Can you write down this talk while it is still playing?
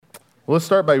Well, let's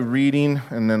start by reading,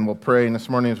 and then we'll pray. And this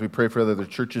morning, as we pray for the other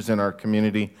churches in our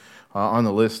community, on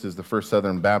the list is the First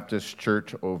Southern Baptist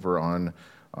Church over on,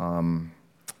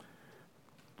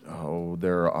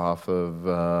 they're off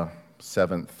of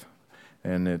 7th,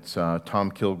 and it's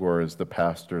Tom Kilgore is the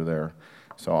pastor there.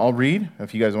 So I'll read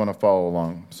if you guys want to follow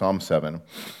along. Psalm 7.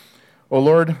 O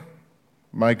Lord,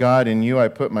 my God, in you I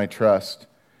put my trust.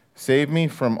 Save me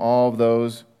from all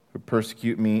those who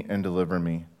persecute me and deliver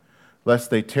me,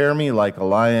 lest they tear me like a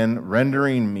lion,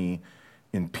 rendering me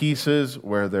in pieces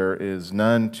where there is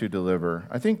none to deliver.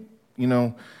 I think,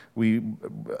 we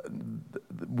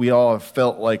all have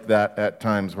felt like that at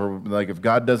times, where like if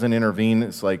God doesn't intervene,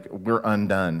 it's like we're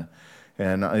undone.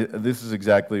 And this is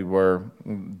exactly where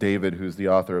David, who's the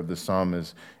author of this psalm,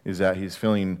 is at. He's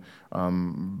feeling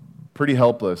pretty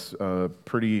helpless,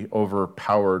 pretty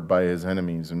overpowered by his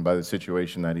enemies and by the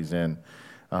situation that he's in.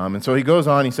 And so he goes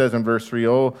on, he says in verse 3,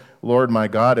 O Lord my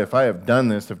God, if I have done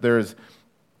this, if there is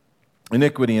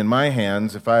iniquity in my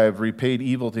hands, if I have repaid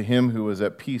evil to him who was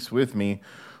at peace with me,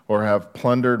 or have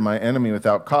plundered my enemy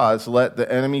without cause, let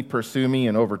the enemy pursue me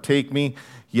and overtake me.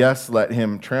 Yes, let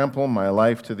him trample my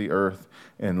life to the earth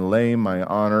and lay my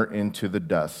honor into the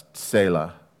dust.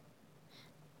 Selah.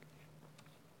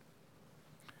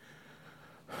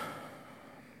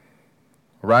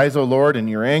 Arise, O Lord, in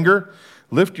your anger.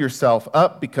 Lift yourself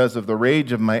up because of the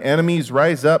rage of my enemies.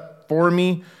 Rise up for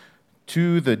me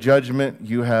to the judgment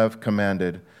you have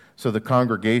commanded. So the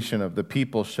congregation of the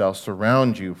people shall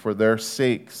surround you for their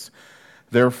sakes.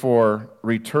 Therefore,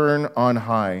 return on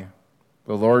high.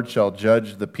 The Lord shall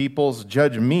judge the peoples.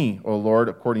 Judge me, O Lord,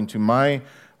 according to my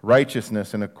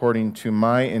righteousness and according to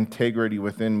my integrity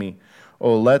within me.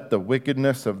 O let the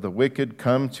wickedness of the wicked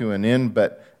come to an end,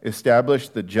 but establish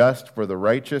the just for the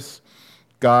righteous.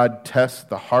 God tests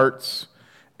the hearts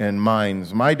and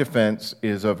minds. My defense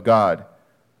is of God,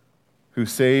 who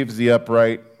saves the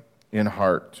upright in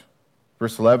heart.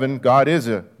 Verse 11, God is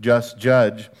a just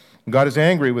judge. God is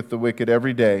angry with the wicked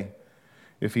every day.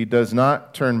 If he does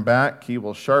not turn back, he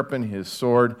will sharpen his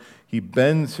sword. He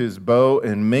bends his bow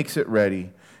and makes it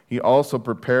ready. He also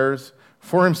prepares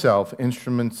for himself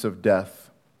instruments of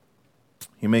death.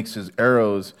 He makes his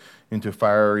arrows into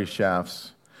fiery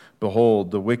shafts. Behold,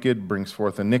 the wicked brings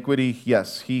forth iniquity.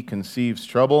 Yes, he conceives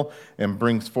trouble and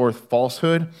brings forth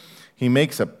falsehood. He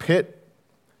makes a pit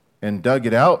and dug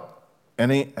it out,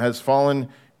 and he has fallen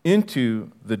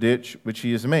into the ditch which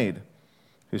he has made.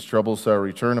 His troubles shall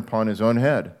return upon his own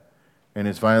head, and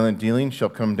his violent dealing shall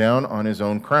come down on his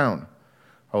own crown.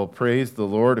 I will praise the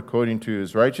Lord according to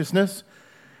his righteousness,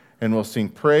 and will sing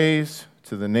praise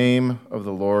to the name of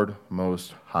the Lord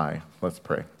Most High. Let's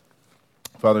pray.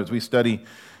 Father, as we study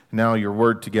now your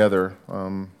word together,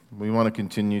 we want to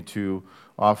continue to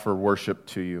offer worship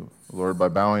to you, Lord, by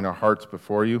bowing our hearts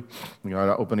before you,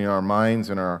 opening our minds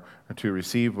and to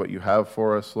receive what you have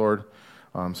for us, Lord,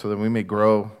 so that we may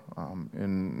grow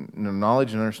in the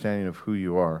knowledge and understanding of who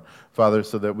you are. Father,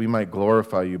 so that we might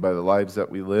glorify you by the lives that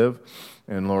we live,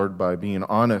 and Lord, by being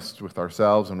honest with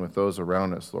ourselves and with those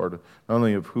around us, Lord, not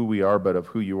only of who we are, but of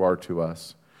who you are to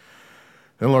us.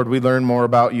 And Lord, we learn more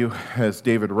about you as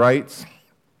David writes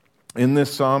in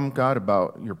this psalm, God,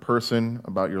 about your person,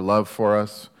 about your love for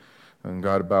us, and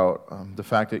God, about the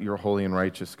fact that you're a holy and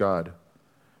righteous God.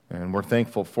 And we're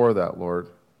thankful for that, Lord.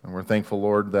 And we're thankful,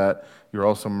 Lord, that you're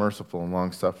also merciful and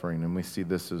long-suffering, and we see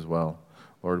this as well.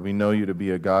 Lord, we know you to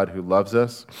be a God who loves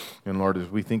us. And Lord, as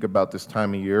we think about this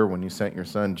time of year when you sent your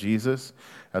son Jesus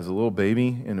as a little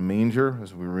baby in a manger,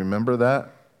 as we remember that,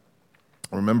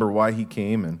 remember why he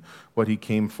came and what he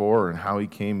came for and how he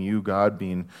came, you, God,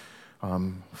 being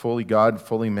fully God,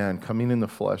 fully man, coming in the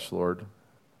flesh, Lord,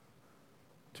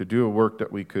 to do a work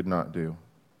that we could not do,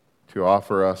 to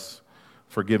offer us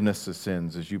forgiveness of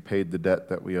sins as you paid the debt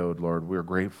that we owed, Lord. We're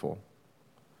grateful.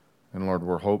 And Lord,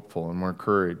 we're hopeful and we're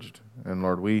encouraged. And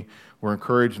Lord, we're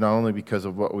encouraged not only because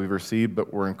of what we've received,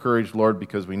 but we're encouraged, Lord,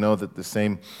 because we know that the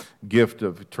same gift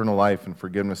of eternal life and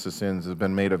forgiveness of sins has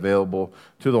been made available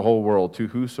to the whole world, to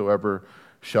whosoever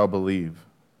shall believe.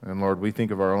 And Lord, we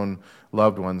think of our own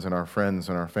loved ones and our friends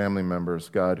and our family members,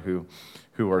 God, who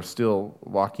are still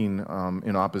walking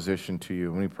in opposition to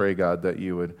you. And we pray, God, that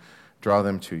you would draw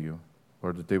them to you.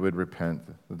 Lord, that they would repent,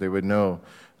 that they would know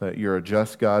that you're a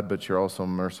just God, but you're also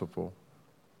merciful,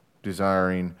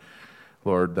 desiring,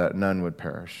 Lord, that none would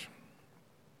perish.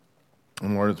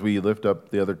 And Lord, as we lift up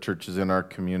the other churches in our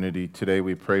community, today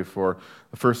we pray for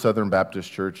the First Southern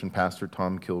Baptist Church and Pastor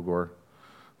Tom Kilgore.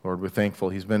 Lord, we're thankful.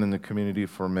 He's been in the community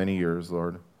for many years,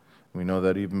 Lord. We know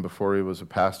that even before he was a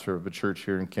pastor of a church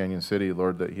here in Canyon City,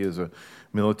 Lord, that he is a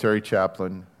military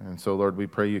chaplain. And so, Lord, we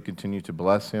pray you continue to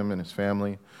bless him and his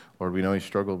family. Lord, we know he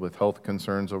struggled with health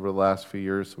concerns over the last few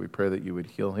years, so we pray that you would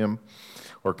heal him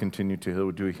or continue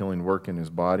to do a healing work in his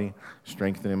body.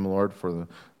 Strengthen him, Lord, for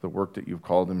the work that you've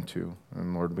called him to.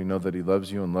 And, Lord, we know that he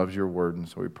loves you and loves your word, and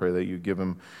so we pray that you give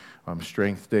him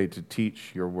strength today to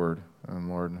teach your word. And,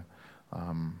 Lord,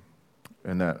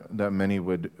 and that many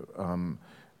would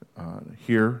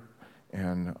hear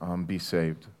and be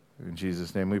saved. In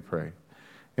Jesus' name we pray.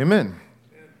 Amen.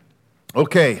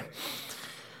 Okay.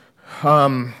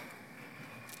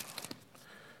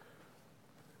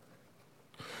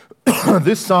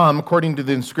 This psalm, according to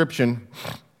the inscription,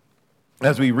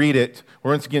 as we read it,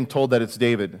 we're once again told that it's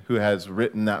David who has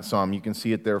written that psalm. You can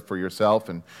see it there for yourself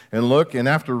and look. And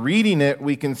after reading it,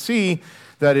 we can see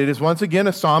that it is once again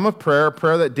a psalm of prayer, a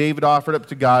prayer that David offered up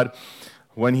to God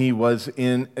when he was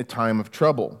in a time of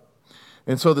trouble.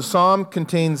 And so the psalm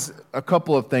contains a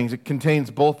couple of things. It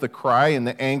contains both the cry and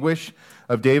the anguish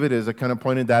of David, as I kind of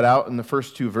pointed that out in the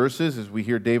first two verses, as we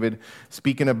hear David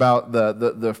speaking about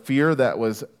the fear that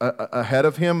was ahead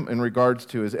of him in regards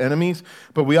to his enemies.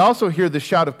 But we also hear the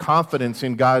shout of confidence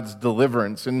in God's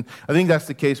deliverance. And I think that's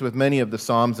the case with many of the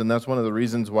psalms, and that's one of the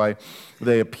reasons why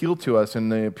they appeal to us and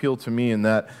they appeal to me, in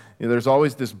that there's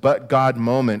always this but God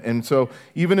moment. And so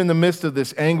even in the midst of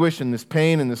this anguish and this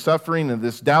pain and the suffering and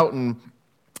this doubt and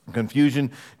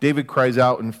confusion, David cries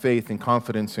out in faith and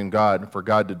confidence in God for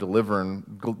God to deliver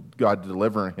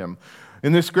him.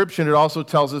 In this scripture, it also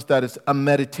tells us that it's a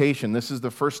meditation. This is the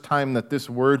first time that this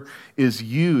word is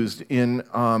used in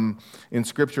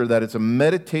Scripture, that it's a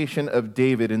meditation of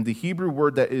David. And the Hebrew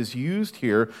word that is used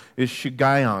here is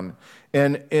shigayon.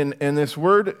 And this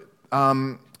word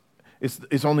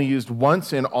it's only used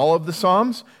once in all of the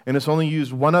Psalms, and it's only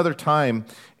used one other time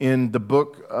in the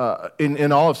book,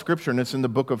 in all of Scripture, and it's in the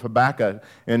book of Habakkuk.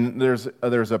 And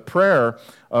there's a prayer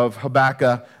of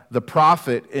Habakkuk the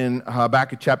prophet in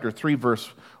Habakkuk chapter 3, verse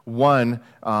 1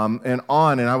 and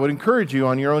on. And I would encourage you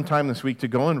on your own time this week to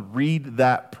go and read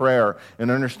that prayer and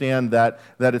understand that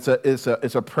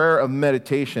it's a prayer of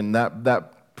meditation.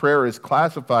 That prayer is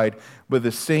classified with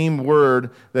the same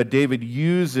word that David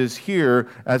uses here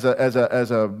as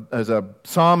a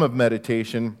psalm of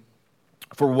meditation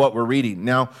for what we're reading.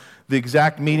 Now, the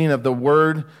exact meaning of the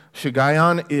word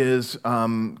shigayon is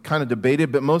kind of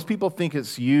debated, but most people think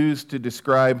it's used to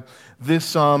describe this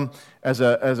psalm as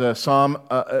a psalm,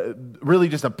 really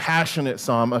just a passionate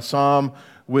psalm, a psalm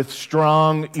with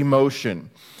strong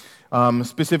emotion,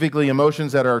 specifically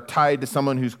emotions that are tied to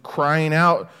someone who's crying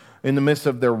out in the midst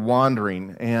of their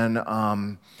wandering. And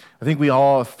I think we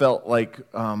all have felt like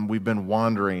we've been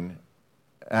wandering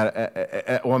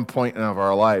at one point of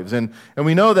our lives. And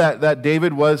we know that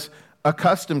David was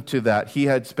accustomed to that. He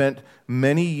had spent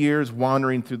many years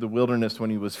wandering through the wilderness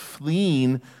when he was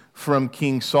fleeing from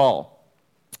King Saul.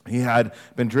 He had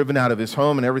been driven out of his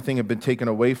home and everything had been taken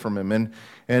away from him.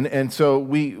 And so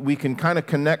we can kind of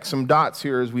connect some dots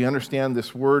here as we understand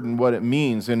this word and what it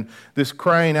means. And this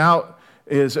crying out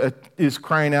is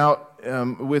crying out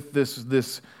with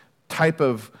this type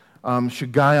of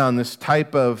shigayon, this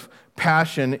type of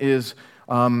passion is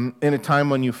in a time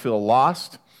when you feel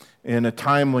lost, in a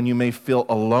time when you may feel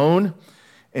alone.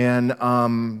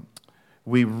 And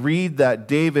we read that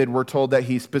David, we're told that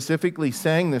he specifically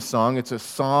sang this song. It's a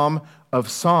psalm of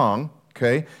song,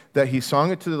 okay? That he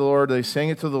sang it to the Lord, they sang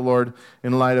it to the Lord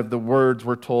in light of the words.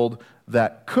 We're told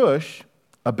that Cush,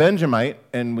 a Benjamite,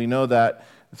 and we know that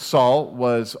Saul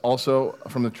was also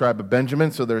from the tribe of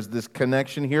Benjamin, so there's this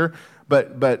connection here,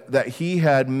 but that he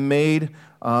had made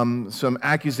some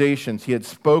accusations. He had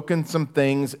spoken some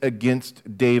things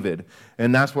against David,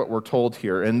 and that's what we're told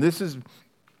here. And this is,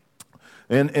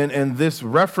 and this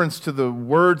reference to the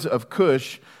words of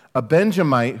Cush, a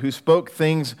Benjamite who spoke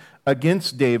things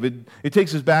against David, it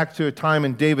takes us back to a time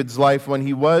in David's life when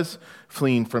he was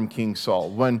fleeing from King Saul,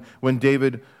 when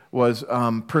David was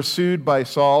pursued by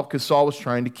Saul because Saul was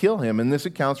trying to kill him. And this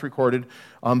account's recorded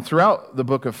throughout the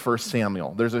book of 1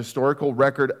 Samuel. There's a historical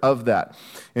record of that.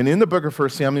 And in the book of 1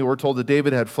 Samuel, we're told that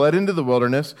David had fled into the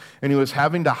wilderness and he was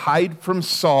having to hide from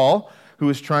Saul, who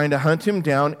was trying to hunt him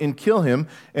down and kill him.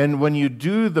 And when you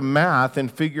do the math and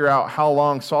figure out how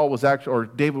long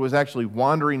David was actually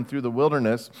wandering through the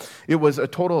wilderness, it was a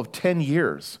total of 10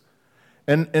 years.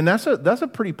 And that's a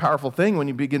pretty powerful thing when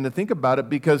you begin to think about it,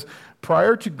 because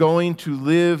prior to going to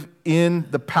live in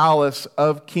the palace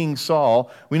of King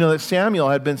Saul, we know that Samuel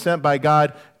had been sent by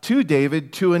God to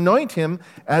David to anoint him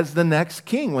as the next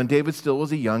king when David still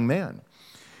was a young man.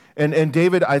 And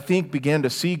David, I think, began to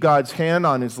see God's hand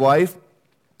on his life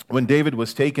when David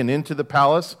was taken into the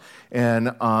palace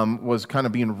and was kind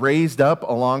of being raised up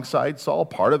alongside Saul,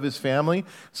 part of his family.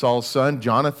 Saul's son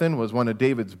Jonathan was one of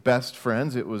David's best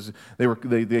friends.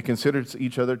 They considered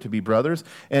each other to be brothers,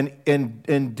 and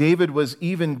David was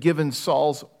even given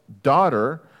Saul's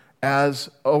daughter as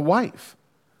a wife.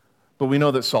 But we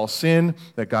know that Saul sinned,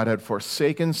 that God had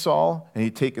forsaken Saul, and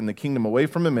he'd taken the kingdom away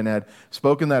from him and had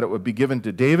spoken that it would be given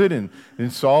to David. And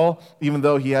Saul, even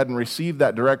though he hadn't received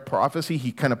that direct prophecy,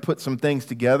 he kind of put some things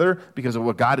together because of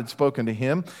what God had spoken to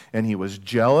him. And he was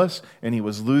jealous, and he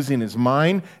was losing his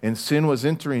mind, and sin was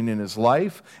entering in his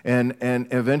life. And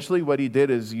eventually what he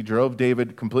did is he drove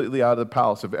David completely out of the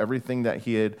palace of everything that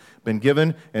he had been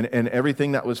given and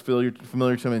everything that was familiar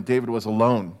to him. And David was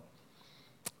alone,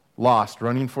 lost,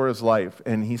 running for his life,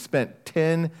 and he spent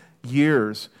 10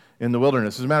 years in the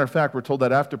wilderness. As a matter of fact, we're told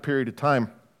that after a period of time,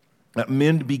 that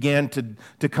men began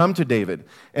to come to David,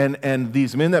 and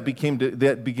these men that began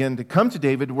to come to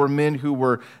David were men who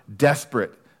were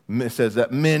desperate. It says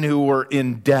that men who were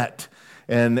in debt,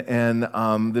 and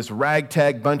this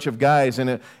ragtag bunch of guys,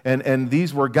 and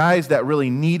these were guys that really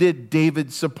needed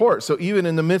David's support. So even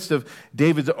in the midst of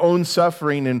David's own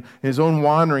suffering and his own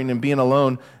wandering and being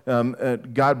alone,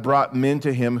 God brought men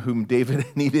to him whom David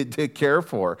needed to care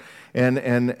for, and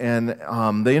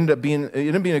they ended up being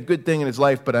a good thing in his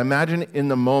life. But I imagine in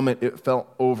the moment it felt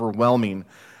overwhelming.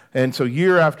 And so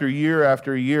year after year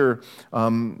after year,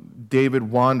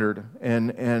 David wandered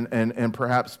and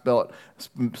perhaps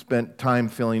spent time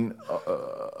feeling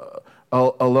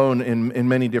alone in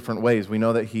many different ways. We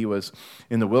know that he was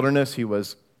in the wilderness, he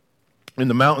was in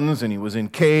the mountains, and he was in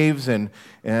caves, and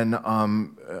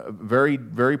very,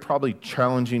 very probably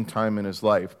challenging time in his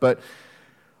life. But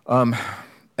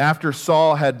after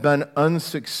Saul had been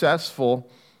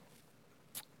unsuccessful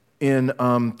in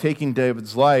taking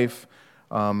David's life,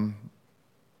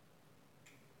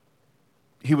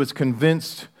 he was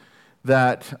convinced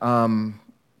that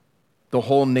the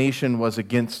whole nation was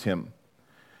against him.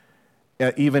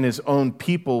 Even his own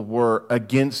people were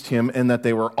against him, and that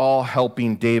they were all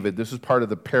helping David. This is part of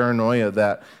the paranoia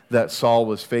that Saul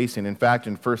was facing. In fact,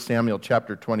 in 1 Samuel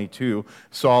chapter 22,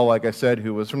 Saul, like I said,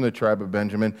 who was from the tribe of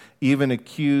Benjamin, even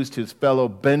accused his fellow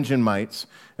Benjamites.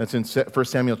 That's in 1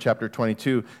 Samuel chapter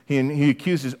 22. He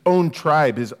accused his own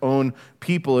tribe, his own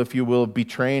people, if you will, of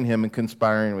betraying him and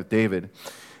conspiring with David.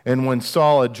 And when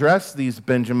Saul addressed these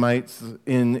Benjamites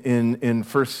in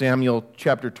 1 Samuel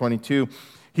chapter 22,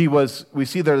 we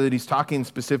see there that he's talking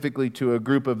specifically to a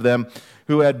group of them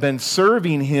who had been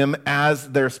serving him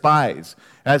as their spies,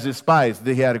 as his spies.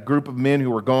 They had a group of men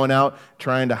who were going out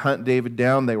trying to hunt David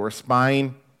down. They were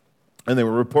spying, and they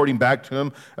were reporting back to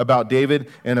him about David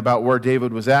and about where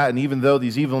David was at. And even though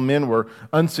these evil men were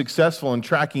unsuccessful in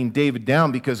tracking David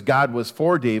down because God was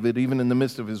for David, even in the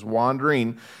midst of his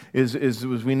wandering,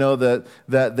 we know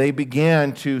that they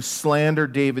began to slander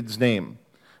David's name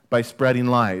by spreading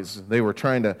lies. They were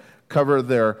trying to cover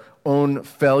their own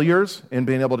failures in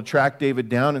being able to track David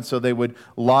down, and so they would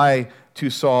lie to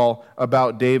Saul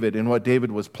about David and what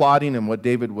David was plotting and what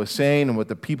David was saying and what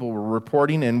the people were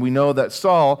reporting. And we know that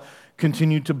Saul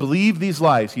continued to believe these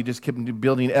lies. He just kept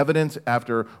building evidence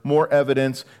after more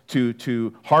evidence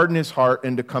to harden his heart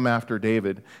and to come after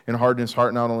David, and harden his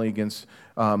heart not only against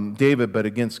David, but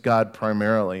against God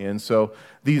primarily. And so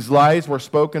these lies were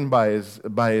spoken by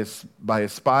his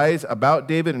spies about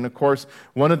David. And of course,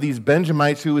 one of these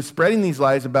Benjamites who was spreading these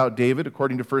lies about David,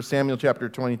 according to 1 Samuel chapter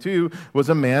 22, was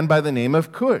a man by the name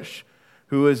of Cush,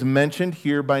 who is mentioned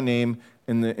here by name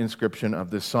in the inscription of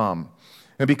this psalm.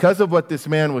 And because of what this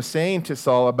man was saying to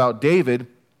Saul about David,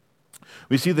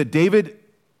 we see that David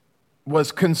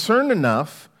was concerned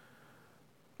enough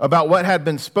about what had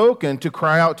been spoken to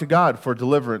cry out to God for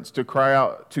deliverance, to cry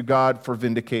out to God for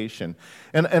vindication.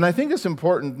 And I think it's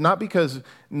important, not because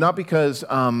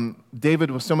David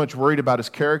was so much worried about his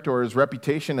character or his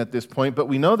reputation at this point, but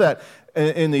we know that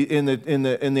in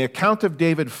the account of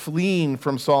David fleeing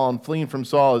from Saul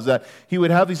is that he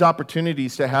would have these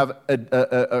opportunities to have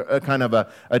a kind of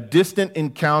a distant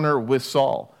encounter with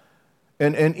Saul.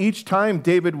 And each time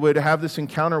David would have this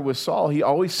encounter with Saul, he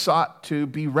always sought to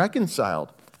be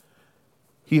reconciled.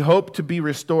 He hoped to be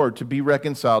restored, to be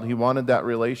reconciled. He wanted that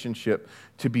relationship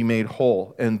to be made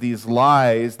whole. And these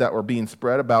lies that were being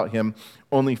spread about him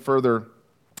only further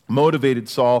motivated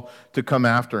Saul to come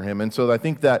after him. And so I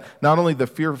think that not only the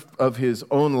fear of his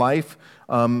own life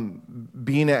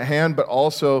being at hand, but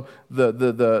also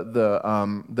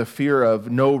the fear of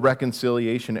no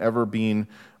reconciliation ever being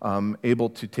able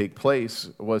to take place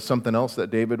was something else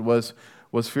that David was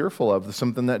was fearful of,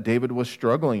 something that David was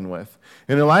struggling with.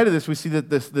 And in light of this, we see that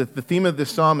the theme of this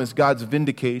psalm is God's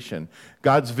vindication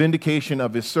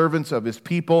of his servants, of his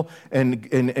people,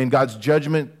 and God's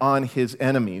judgment on his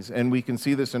enemies. And we can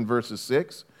see this in verses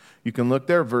 6. You can look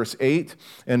there, verse 8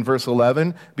 and verse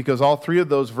 11, because all three of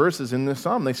those verses in this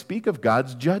psalm, they speak of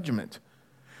God's judgment.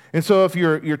 And so if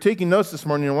you're taking notes this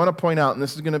morning, I want to point out, and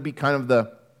this is going to be kind of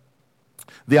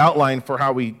the outline for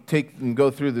how we take and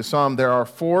go through the psalm, there are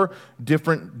 4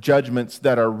 different judgments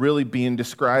that are really being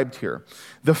described here.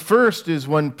 The first is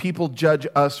when people judge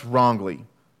us wrongly.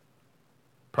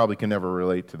 Probably can never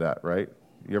relate to that, right?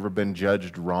 You ever been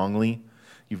judged wrongly?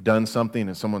 You've done something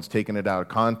and someone's taken it out of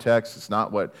context. It's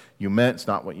not what you meant. It's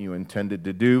not what you intended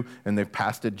to do. And they've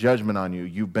passed a judgment on you.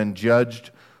 You've been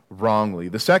judged wrongly.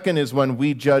 The second is when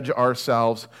we judge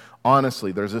ourselves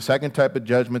honestly. There's a second type of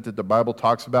judgment that the Bible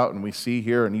talks about, and we see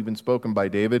here, and even spoken by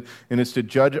David, and it's to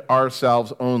judge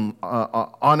ourselves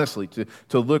honestly,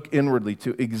 to look inwardly,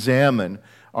 to examine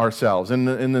ourselves. And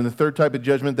then the third type of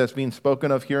judgment that's being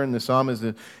spoken of here in the psalm is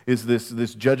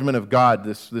this judgment of God.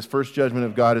 This first judgment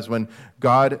of God is when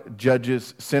God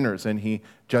judges sinners, and he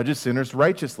judges sinners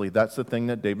righteously. That's the thing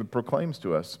that David proclaims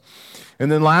to us. And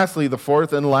then lastly, the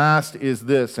fourth and last is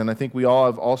this, and I think we all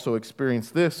have also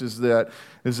experienced this, is that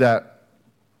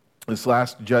this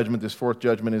last judgment, this fourth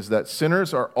judgment, is that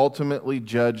sinners are ultimately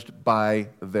judged by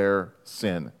their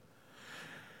sin.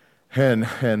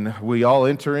 And we all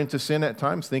enter into sin at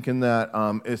times thinking that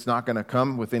it's not going to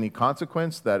come with any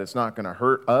consequence, that it's not going to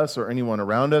hurt us or anyone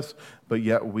around us, but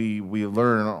yet we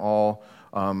learn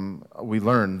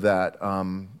that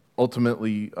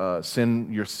ultimately our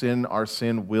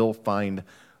sin will find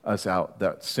us out,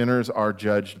 that sinners are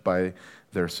judged by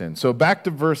their sin. So back to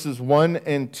verses 1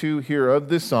 and 2 here of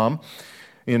this psalm.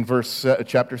 In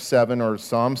chapter 7 or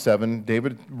Psalm 7,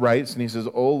 David writes and he says,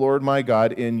 "O Lord my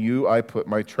God, in you I put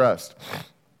my trust."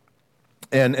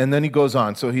 And then he goes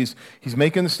on. So he's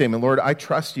making the statement, Lord, I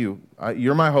trust you.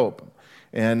 You're my hope.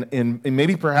 And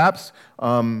maybe perhaps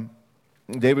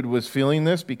David was feeling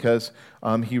this because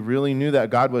he really knew that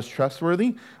God was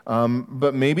trustworthy.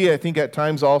 But maybe I think at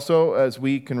times also, as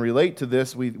we can relate to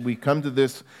this, we come to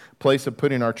this place of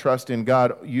putting our trust in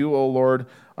God. You, O Lord,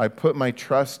 I put my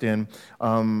trust in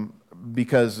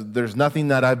because there's nothing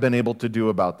that I've been able to do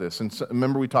about this. And so,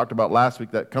 remember we talked about last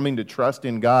week that coming to trust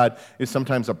in God is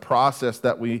sometimes a process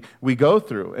that we go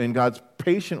through. And God's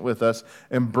patient with us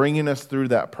and bringing us through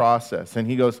that process. And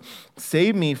he goes,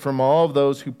 save me from all of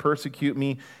those who persecute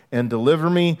me and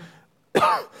deliver me,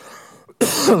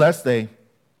 lest they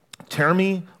tear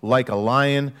me like a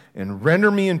lion and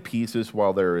render me in pieces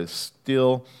while there is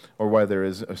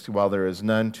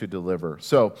none to deliver.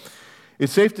 So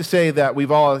it's safe to say that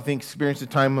we've all, I think, experienced a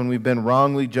time when we've been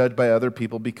wrongly judged by other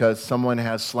people because someone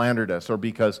has slandered us or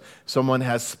because someone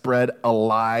has spread a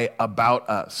lie about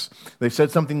us. They've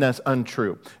said something that's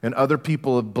untrue, and other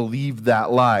people have believed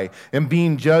that lie. And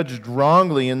being judged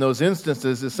wrongly in those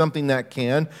instances is something that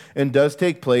can and does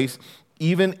take place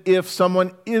even if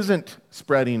someone isn't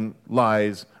spreading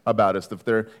lies about us.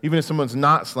 Even if someone's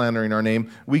not slandering our name,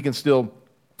 we can still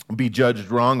be judged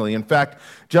wrongly. In fact,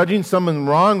 judging someone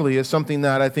wrongly is something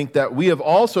that I think that we have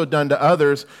also done to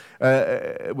others.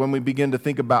 When we begin to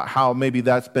think about how maybe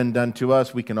that's been done to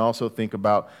us, we can also think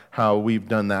about how we've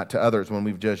done that to others when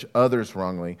we've judged others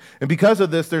wrongly. And because of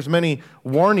this, there's many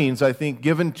warnings, I think,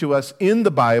 given to us in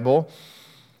the Bible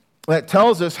that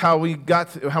tells us how we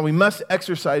must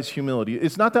exercise humility.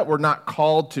 It's not that we're not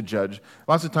called to judge.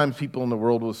 Lots of times people in the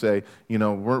world will say, they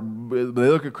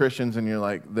look at Christians and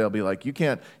they'll be like, you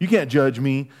can't judge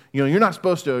me. You're not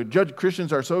supposed to judge.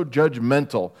 Christians are so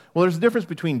judgmental. Well, there's a difference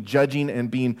between judging and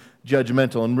being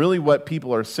judgmental. And really what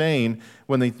people are saying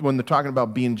when they're talking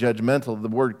about being judgmental, the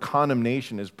word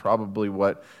condemnation is probably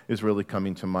what is really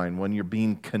coming to mind, when you're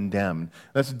being condemned.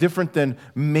 That's different than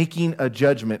making a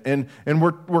judgment. And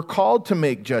we're called to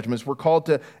make judgments. We're called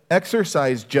to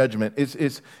exercise judgment.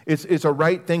 It's a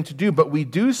right thing to do, but when we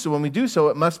do so,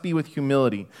 it must be with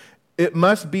humility. It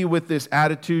must be with this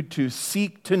attitude to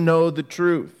seek to know the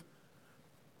truth.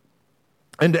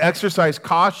 And to exercise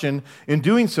caution in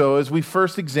doing so as we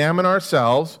first examine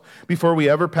ourselves before we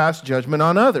ever pass judgment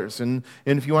on others. And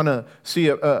if you want to see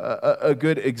a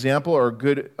good example or a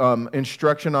good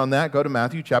instruction on that, go to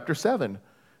Matthew chapter 7.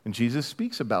 And Jesus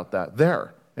speaks about that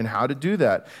there and how to do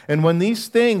that. And when these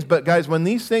things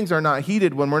are not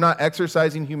heeded, when we're not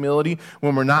exercising humility,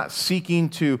 when we're not seeking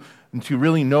to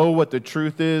really know what the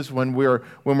truth is, when we're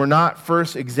not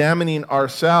first examining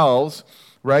ourselves,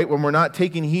 right? When we're not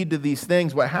taking heed to these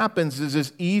things, what happens is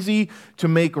it's easy to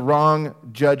make wrong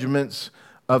judgments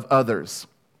of others.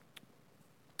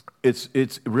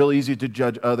 it's real easy to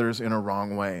judge others in a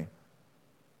wrong way.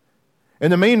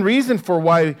 And the main reason for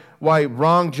why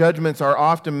wrong judgments are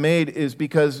often made is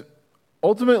because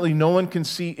ultimately no one can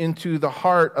see into the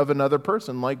heart of another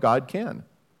person like God can.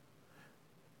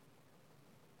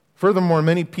 Furthermore,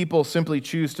 many people simply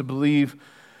choose to believe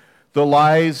the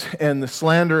lies and the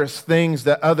slanderous things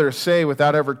that others say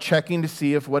without ever checking to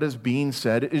see if what is being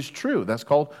said is true. That's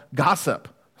called gossip,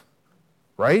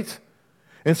 right?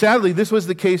 And sadly, this was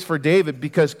the case for David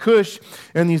because Cush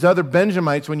and these other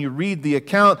Benjamites, when you read the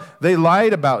account, they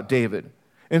lied about David.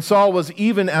 And Saul was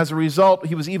even, as a result,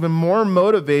 he was even more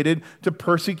motivated to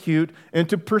persecute and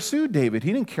to pursue David.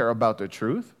 He didn't care about the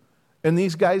truth. And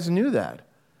these guys knew that.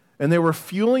 And they were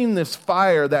fueling this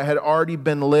fire that had already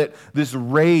been lit, this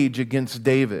rage against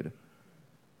David.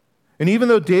 And even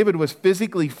though David was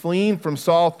physically fleeing from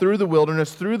Saul through the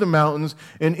wilderness, through the mountains,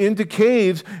 and into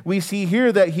caves, we see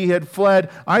here that he had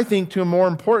fled, I think, to a more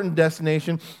important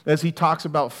destination as he talks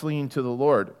about fleeing to the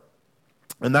Lord.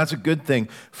 And that's a good thing,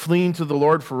 fleeing to the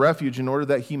Lord for refuge in order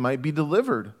that he might be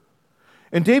delivered.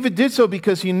 And David did so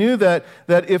because he knew that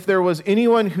if there was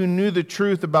anyone who knew the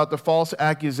truth about the false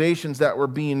accusations that were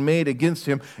being made against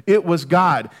him, it was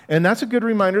God. And that's a good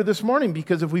reminder this morning,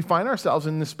 because if we find ourselves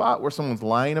in this spot where someone's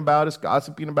lying about us,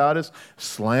 gossiping about us,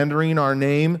 slandering our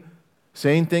name,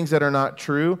 saying things that are not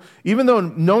true, even though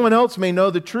no one else may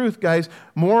know the truth, guys,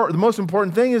 the most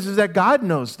important thing is that God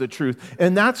knows the truth.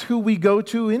 And that's who we go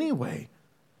to anyway.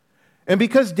 And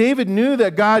because David knew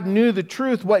that God knew the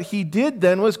truth, what he did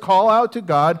then was call out to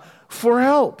God for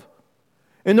help.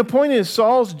 And the point is,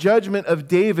 Saul's judgment of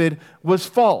David was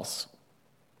false.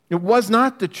 It was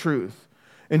not the truth.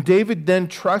 And David then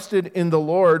trusted in the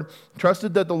Lord,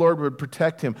 trusted that the Lord would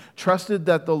protect him, trusted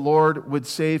that the Lord would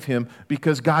save him,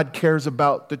 because God cares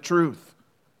about the truth.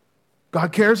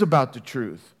 God cares about the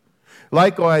truth.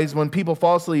 Likewise, when people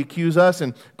falsely accuse us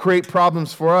and create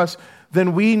problems for us,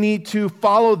 then we need to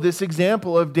follow this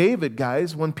example of David,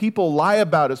 guys. When people lie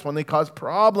about us, when they cause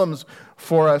problems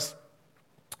for us,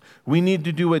 we need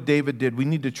to do what David did. We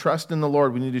need to trust in the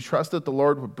Lord. We need to trust that the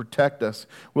Lord will protect us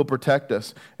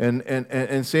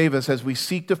and save us as we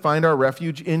seek to find our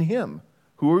refuge in Him.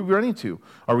 Who are we running to?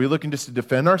 Are we looking just to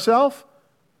defend ourselves?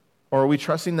 Or are we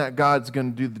trusting that God's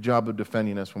going to do the job of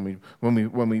defending us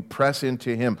when we press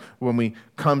into Him, when we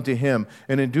come to Him?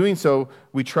 And in doing so,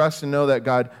 we trust and know that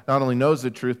God not only knows the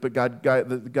truth, but that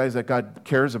God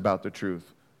cares about the truth.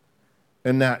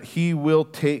 And that He will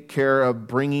take care of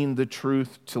bringing the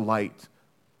truth to light.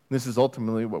 This is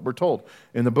ultimately what we're told.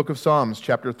 In the book of Psalms,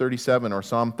 chapter 37, or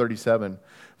Psalm 37,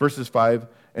 verses 5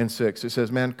 and 6, it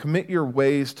says, "Man, commit your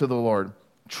ways to the Lord.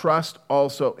 Trust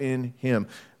also in Him.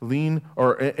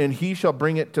 And He shall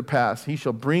bring it to pass. He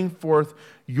shall bring forth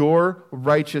your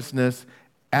righteousness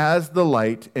as the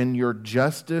light and your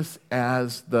justice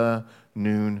as the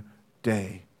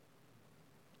noonday."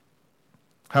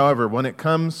 However, when it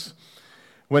comes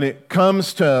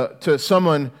to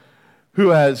someone who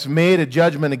has made a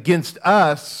judgment against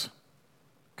us,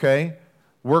 okay,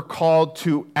 we're called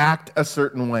to act a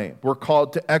certain way. We're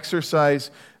called to exercise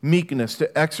meekness,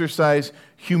 to exercise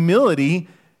humility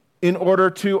in order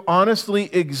to honestly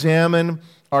examine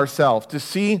ourselves, to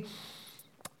see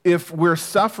if we're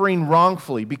suffering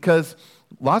wrongfully, because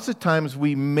lots of times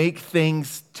we make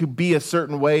things to be a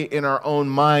certain way in our own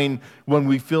mind when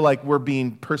we feel like we're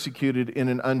being persecuted in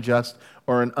an unjust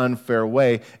or an unfair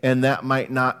way, and that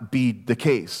might not be the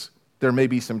case. There may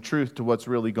be some truth to what's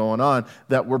really going on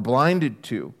that we're blinded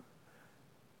to.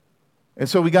 And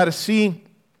so we got to see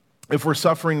if we're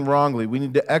suffering wrongly. We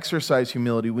need to exercise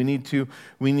humility. We need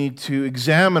to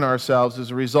examine ourselves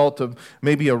as a result of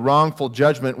maybe a wrongful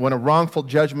judgment. When a wrongful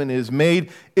judgment is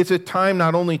made, it's a time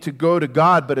not only to go to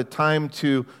God, but a time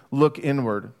to look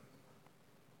inward,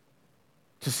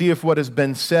 to see if what has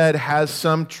been said has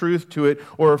some truth to it,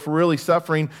 or if we're really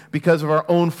suffering because of our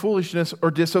own foolishness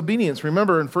or disobedience.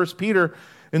 Remember in 1 Peter,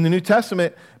 in the New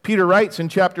Testament, Peter writes in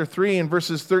chapter 3 in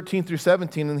verses 13 through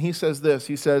 17, and he says this,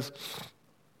 he says,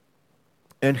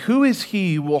 "And who is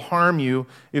he who will harm you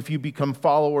if you become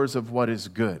followers of what is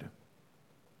good?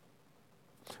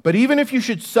 But even if you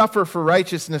should suffer for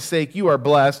righteousness' sake, you are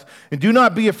blessed. And do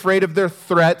not be afraid of their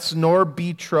threats, nor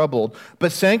be troubled.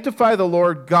 But sanctify the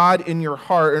Lord God in your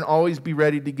heart, and always be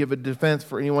ready to give a defense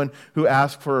for anyone who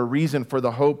asks for a reason for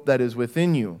the hope that is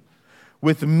within you,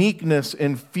 with meekness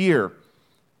and fear,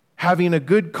 having a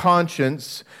good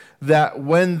conscience, that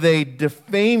when they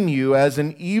defame you as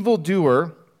an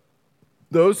evildoer,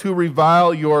 those who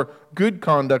revile your good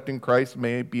conduct in Christ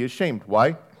may be ashamed."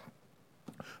 Why?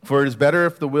 "For it is better,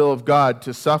 if the will of God,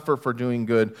 to suffer for doing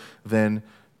good than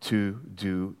to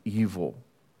do evil."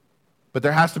 But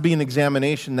there has to be an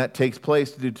examination that takes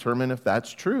place to determine if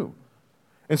that's true.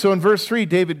 And so in verse 3,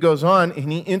 David goes on and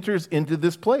he enters into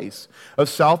this place of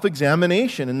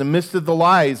self-examination in the midst of the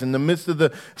lies, in the midst of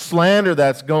the slander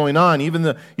that's going on, even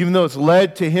though it's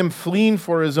led to him fleeing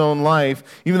for his own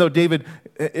life, even though David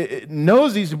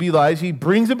knows these to be lies, he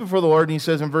brings it before the Lord and he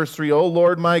says in verse 3, "O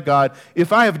Lord my God,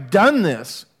 if I have done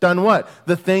this," done what?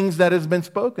 The things that has been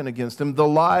spoken against him, the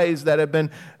lies that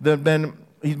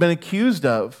he's been accused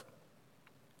of.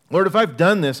 "Lord, if I've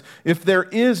done this, if there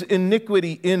is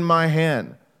iniquity in my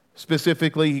hand,"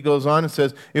 specifically, he goes on and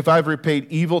says, "if I've repaid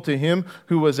evil to him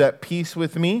who was at peace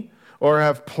with me, or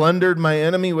have plundered my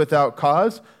enemy without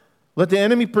cause, let the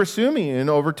enemy pursue me and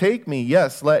overtake me.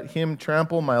 Yes, let him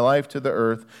trample my life to the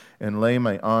earth and lay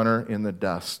my honor in the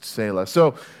dust." Selah.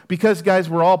 So, because, guys,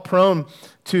 we're all prone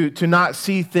to not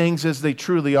see things as they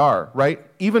truly are, right?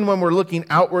 Even when we're looking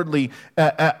outwardly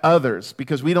at others,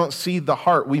 because we don't see the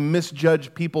heart. We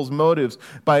misjudge people's motives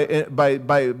by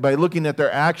looking at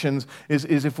their actions. Is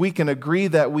if we can agree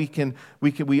that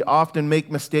we often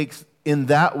make mistakes in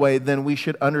that way, then we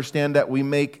should understand that we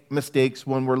make mistakes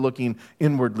when we're looking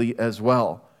inwardly as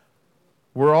well.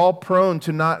 We're all prone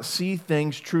to not see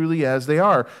things truly as they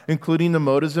are, including the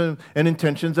motives and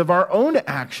intentions of our own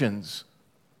actions.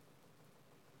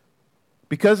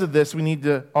 Because of this, we need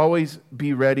to always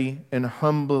be ready and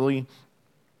humbly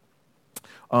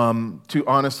to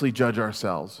honestly judge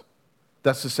ourselves.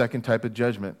 That's the second type of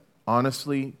judgment.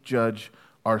 Honestly judge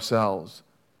ourselves.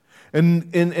 And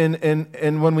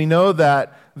when we know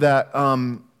that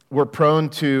we're prone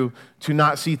to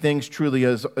not see things truly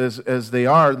as they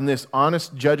are, in this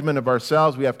honest judgment of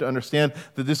ourselves, we have to understand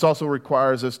that this also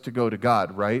requires us to go to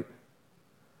God, right?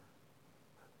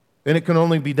 And it can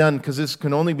only be done, because this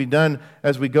can only be done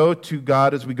as we go to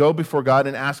God, as we go before God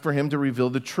and ask for Him to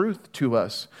reveal the truth to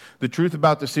us, the truth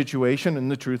about the situation and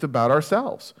the truth about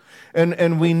ourselves.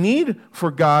 And we need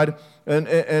for God,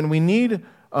 and we need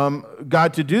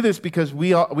God to do this because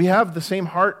we have the same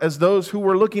heart as those who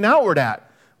we're looking outward at.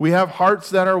 We have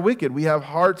hearts that are wicked. We have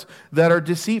hearts that are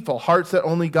deceitful, hearts that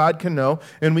only God can know,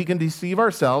 and we can deceive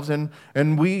ourselves,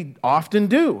 and we often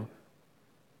do.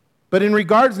 But in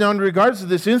regards to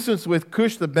this instance with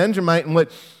Cush the Benjamite and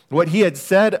what he had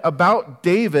said about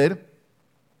David,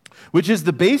 which is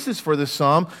the basis for this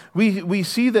psalm, we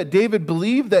see that David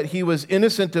believed that he was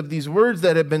innocent of these words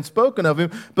that had been spoken of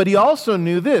him, but he also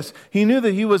knew this. He knew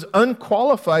that he was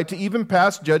unqualified to even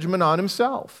pass judgment on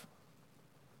himself.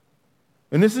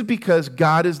 And this is because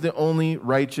God is the only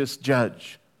righteous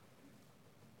judge.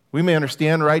 We may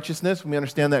understand righteousness. We may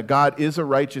understand that God is a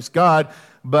righteous God,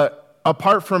 but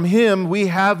apart from Him, we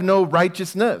have no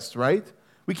righteousness, right?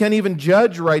 We can't even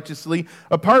judge righteously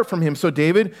apart from Him. So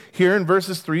David, here in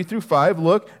verses 3 through 5,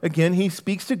 look, again, he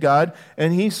speaks to God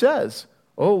and he says,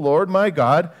 "O Lord my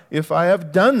God, if I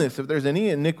have done this, if there's any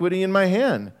iniquity in my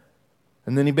hand."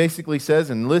 And then he basically says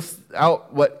and lists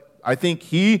out what I think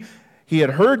he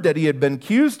had heard that he had been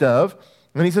accused of.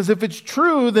 And he says, if it's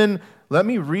true, then let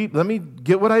me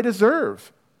get what I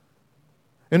deserve.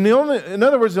 And in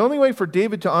other words, the only way for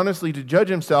David to honestly to judge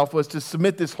himself was to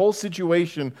submit this whole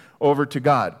situation over to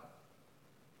God.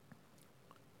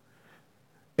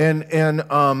 And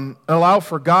allow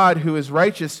for God, who is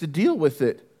righteous, to deal with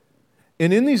it.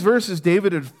 And in these verses,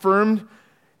 David affirmed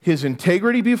his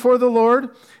integrity before the Lord,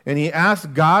 and he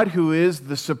asked God, who is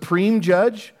the supreme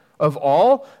judge of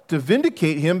all, to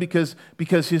vindicate him because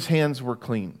his hands were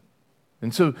clean.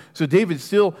 And so David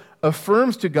still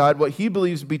affirms to God what he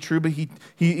believes to be true, but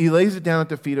he lays it down at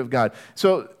the feet of God.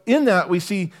 So in that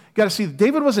we got to see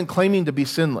David wasn't claiming to be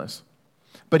sinless,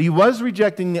 but he was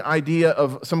rejecting the idea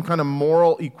of some kind of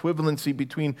moral equivalency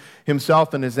between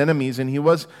himself and his enemies, and he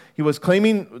was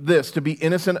claiming this, to be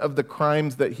innocent of the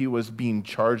crimes that he was being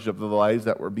charged of, the lies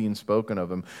that were being spoken of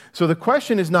him. So the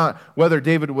question is not whether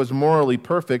David was morally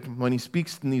perfect when he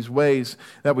speaks in these ways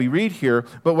that we read here,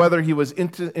 but whether he was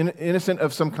innocent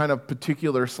of some kind of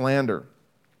particular slander.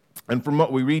 And from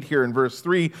what we read here in verse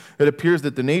 3, it appears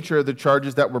that the nature of the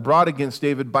charges that were brought against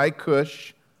David by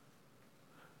Cush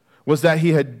was that he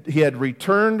had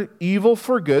returned evil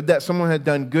for good, that someone had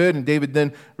done good, and David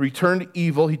then returned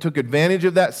evil. He took advantage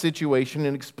of that situation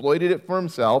and exploited it for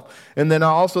himself. And then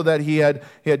also that he had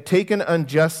taken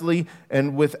unjustly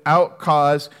and without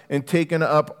cause and taken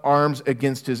up arms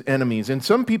against his enemies. And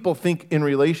some people think in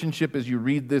relationship, as you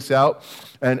read this out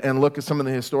and look at some of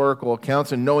the historical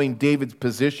accounts and knowing David's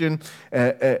position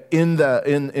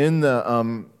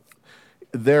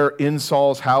there in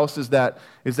Saul's house, is that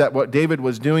what David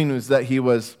was doing was that he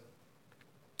was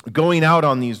going out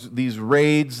on these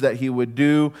raids that he would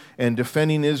do and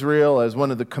defending Israel as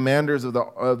one of the commanders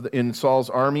in Saul's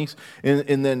armies.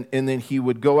 And then he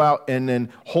would go out and then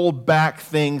hold back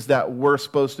things that were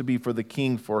supposed to be for the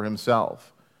king for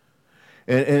himself.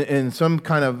 And some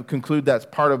kind of conclude that's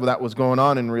part of what was going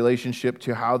on in relationship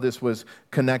to how this was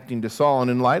connecting to Saul.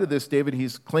 And in light of this, David, he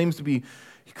claims to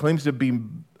be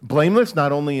blameless,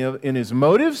 not only in his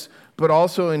motives, but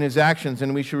also in his actions.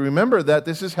 And we should remember that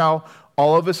this is how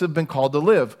all of us have been called to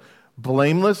live.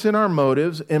 Blameless in our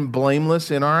motives and blameless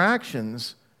in our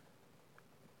actions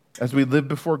as we live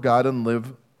before God and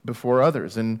live before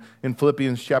others. And in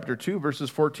Philippians chapter 2, verses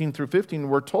 14 through 15,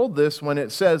 we're told this when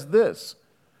it says this: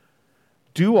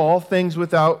 do all things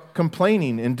without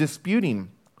complaining and disputing.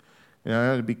 I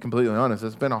have to be completely honest,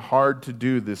 it's been hard to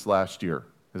do this last year,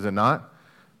 is it not?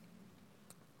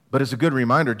 But it's a good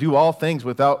reminder, do all things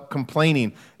without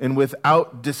complaining and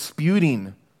without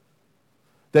disputing,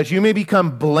 that you may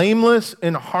become blameless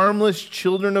and harmless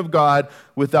children of God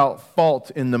without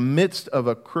fault in the midst of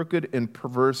a crooked and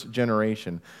perverse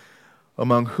generation,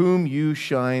 among whom you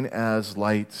shine as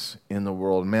lights in the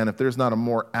world. Man, if there's not a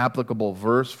more applicable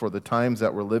verse for the times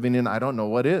that we're living in, I don't know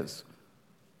what is.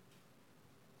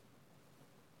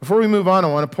 Before we move on, I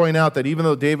want to point out that even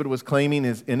though David was claiming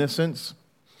his innocence,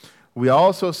 we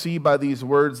also see by these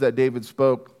words that David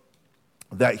spoke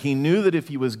that he knew that if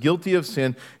he was guilty of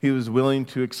sin, he was willing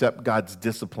to accept God's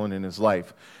discipline in his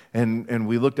life. And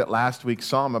we looked at last week's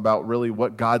psalm about really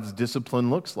what God's discipline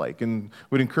looks like. And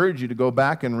would encourage you to go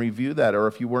back and review that, or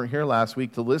if you weren't here last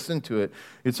week, to listen to it.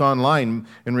 It's online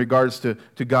in regards to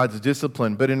God's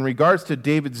discipline. But in regards to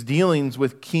David's dealings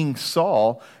with King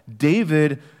Saul,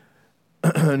 David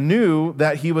knew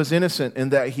that he was innocent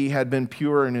and that he had been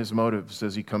pure in his motives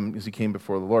as he came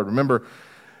before the Lord. Remember,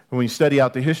 when we study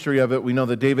out the history of it, we know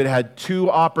that David had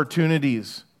 2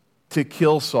 opportunities to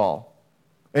kill Saul.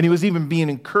 And he was even being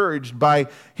encouraged by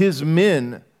his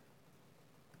men.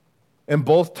 And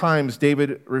both times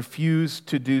David refused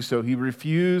to do so. He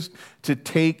refused to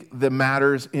take the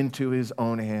matters into his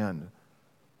own hand.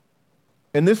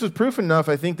 And this was proof enough,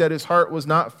 I think, that his heart was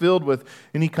not filled with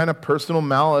any kind of personal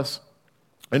malice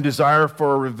and desire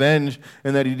for revenge,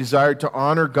 and that he desired to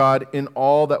honor God in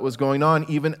all that was going on,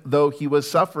 even though he was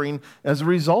suffering as a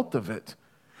result of it.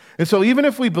 And so even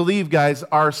if we believe, guys,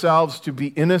 ourselves to be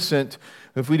innocent,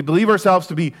 if we believe ourselves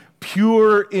to be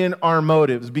pure in our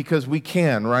motives, because we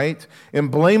can, right,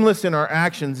 and blameless in our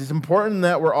actions, it's important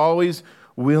that we're always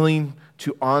willing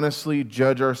to honestly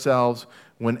judge ourselves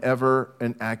whenever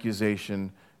an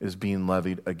accusation is being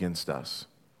levied against us.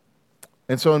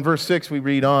 And so in verse 6, we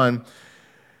read on,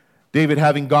 David,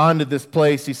 having gone to this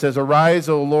place, he says, "Arise,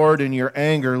 O Lord, in your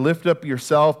anger. Lift up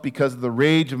yourself because of the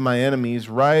rage of my enemies.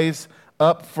 Rise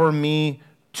up for me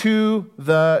to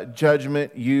the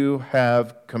judgment you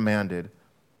have commanded."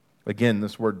 Again,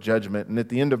 this word judgment. And at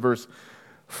the end of verse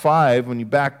 5, when you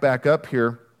back up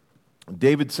here,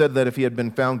 David said that if he had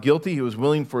been found guilty, he was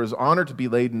willing for his honor to be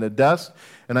laid in the dust.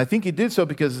 And I think he did so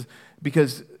because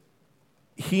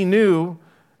he knew,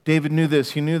 David knew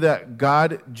this, he knew that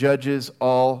God judges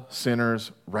all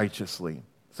sinners righteously.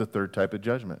 It's the third type of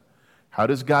judgment. How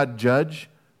does God judge?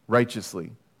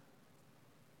 Righteously.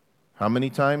 How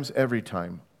many times? Every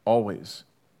time. Always.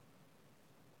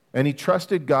 And he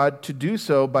trusted God to do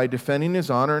so by defending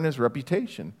his honor and his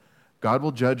reputation. God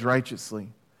will judge righteously.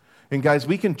 And guys,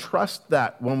 we can trust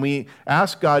that when we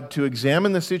ask God to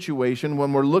examine the situation,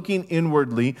 when we're looking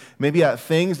inwardly, maybe at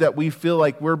things that we feel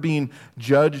like we're being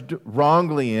judged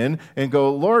wrongly in, and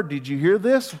go, Lord, did you hear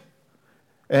this?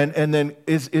 And then,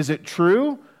 is it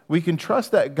true? We can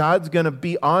trust that God's going to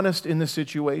be honest in the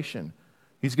situation.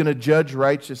 He's going to judge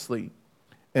righteously.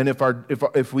 And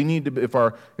if we need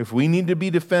to be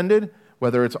defended,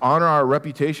 whether it's honor or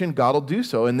reputation, God will do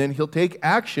so, and then he'll take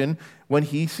action when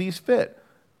he sees fit.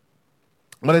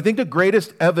 But I think the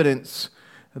greatest evidence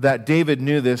that David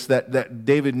knew this, that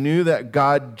David knew that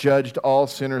God judged all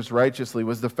sinners righteously,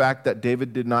 was the fact that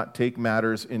David did not take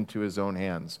matters into his own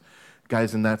hands.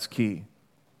 Guys, and that's key.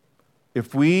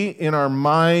 If we, in our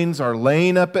minds, are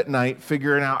laying up at night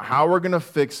figuring out how we're going to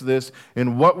fix this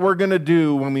and what we're going to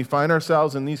do when we find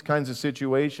ourselves in these kinds of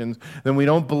situations, then we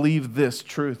don't believe this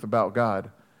truth about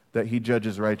God, that he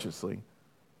judges righteously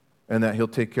and that he'll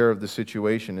take care of the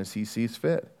situation as he sees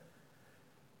fit.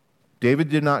 David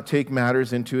did not take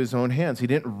matters into his own hands. He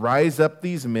didn't rise up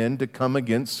these men to come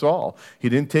against Saul. He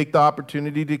didn't take the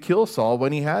opportunity to kill Saul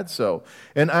when he had so.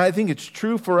 And I think it's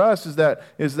true for us is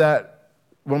that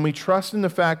when we trust in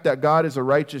the fact that God is a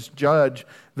righteous judge,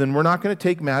 then we're not going to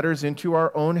take matters into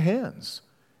our own hands.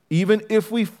 even if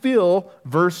we feel,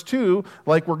 verse 2,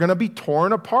 like we're going to be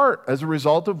torn apart as a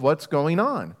result of what's going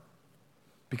on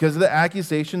because of the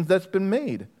accusations that's been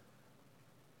made.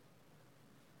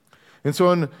 And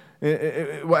so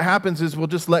what happens is we'll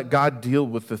just let God deal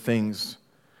with the things.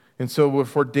 And so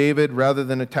for David, rather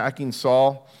than attacking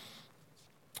Saul,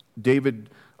 David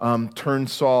turned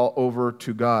Saul over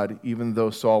to God, even though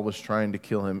Saul was trying to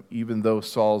kill him, even though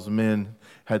Saul's men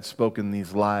had spoken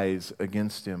these lies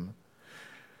against him.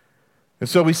 And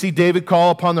so we see David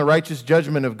call upon the righteous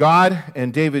judgment of God,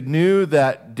 and David knew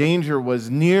that danger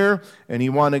was near, and he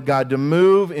wanted God to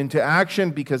move into action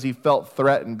because he felt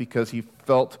threatened, because he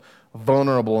felt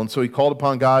vulnerable. And so he called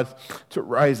upon God to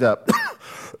rise up,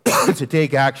 to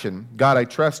take action. God, I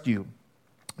trust you.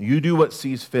 You do what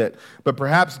sees fit. But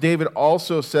perhaps David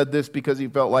also said this because he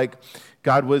felt like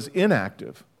God was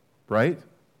inactive, right?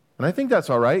 And I think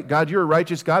that's all right. God, you're a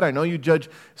righteous God. I know you judge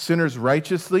sinners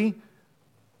righteously.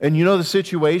 And you know the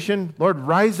situation. Lord,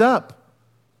 rise up.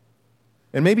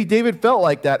 And maybe David felt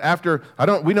like that after,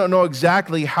 we don't know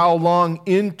exactly how long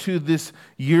into this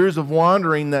years of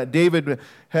wandering that David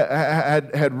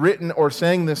had written or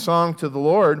sang this song to the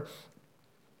Lord.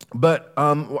 But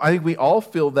I think we all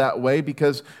feel that way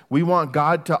because we want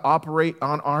God to operate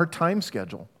on our time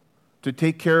schedule, to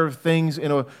take care of things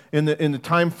in the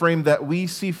time frame that we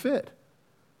see fit.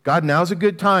 God, now's a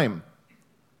good time.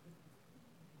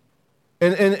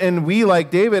 And we,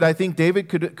 like David, I think David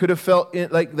could have felt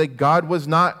like God was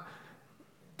not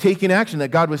taking action, that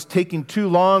God was taking too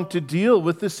long to deal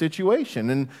with the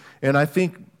situation. And I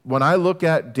think when I look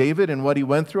at David and what he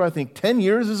went through, I think 10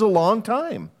 years is a long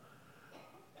time.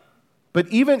 But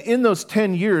even in those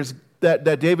 10 years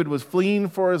that David was fleeing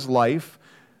for his life,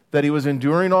 that he was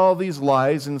enduring all these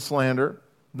lies and slander,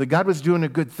 that God was doing a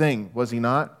good thing, was he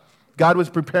not? God was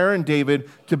preparing David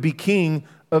to be king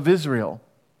of Israel,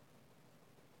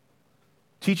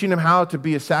 teaching him how to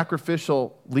be a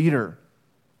sacrificial leader,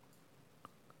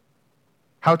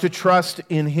 how to trust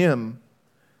in him.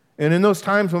 And in those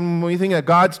times when we think that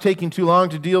God's taking too long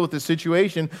to deal with the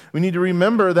situation, we need to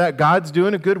remember that God's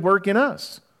doing a good work in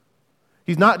us.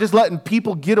 He's not just letting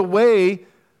people get away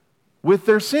with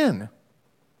their sin.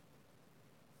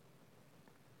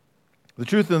 The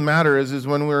truth of the matter is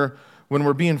when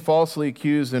we're being falsely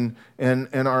accused and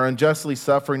are unjustly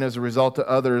suffering as a result of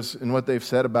others and what they've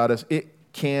said about us, it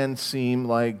can seem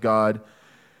like God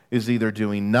is either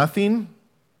doing nothing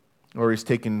or he's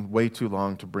taking way too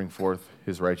long to bring forth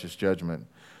his righteous judgment.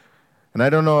 And I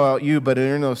don't know about you, but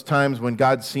in those times when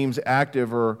God seems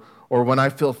active or when I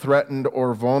feel threatened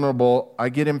or vulnerable, I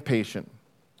get impatient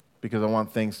because I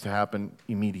want things to happen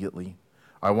immediately.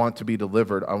 I want to be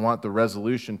delivered. I want the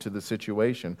resolution to the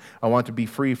situation. I want to be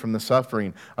free from the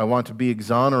suffering. I want to be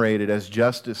exonerated as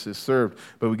justice is served.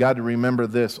 But we got to remember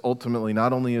this. Ultimately,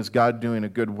 not only is God doing a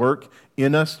good work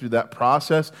in us through that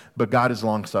process, but God is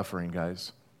long-suffering,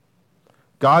 guys.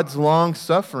 God's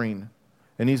long-suffering,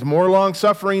 and he's more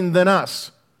long-suffering than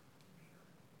us.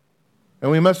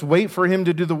 And we must wait for him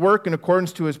to do the work in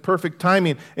accordance to his perfect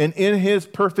timing. And in his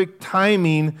perfect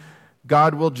timing,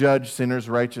 God will judge sinners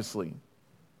righteously.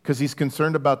 Because he's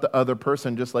concerned about the other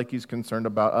person just like he's concerned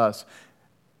about us.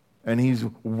 And he's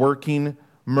working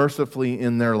mercifully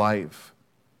in their life.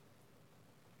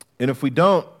 And if we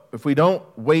don't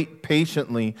wait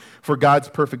patiently for God's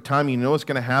perfect timing, you know what's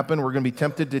going to happen? We're going to be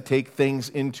tempted to take things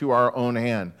into our own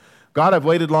hand. God, I've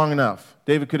waited long enough.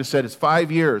 David could have said it's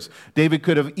 5 years. David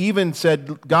could have even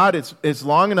said, God, it's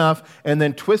long enough, and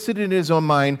then twisted in his own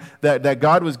mind that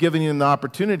God was giving him the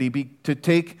opportunity to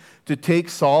take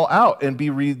Saul out and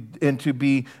to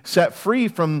be set free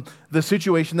from the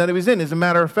situation that he was in. As a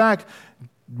matter of fact,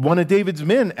 one of David's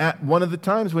men, at one of the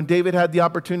times when David had the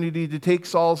opportunity to take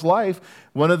Saul's life,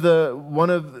 one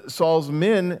of Saul's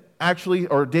men actually,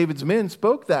 or David's men,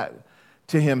 spoke that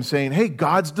to him, saying, hey,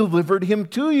 God's delivered him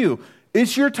to you.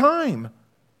 It's your time.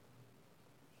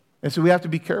 And so we have to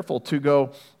be careful to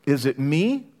go, is it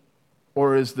me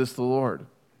or is this the Lord?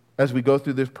 As we go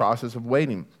through this process of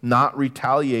waiting, not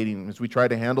retaliating as we try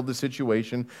to handle the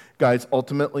situation, guys,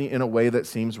 ultimately in a way that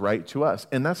seems right to us.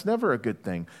 And that's never a good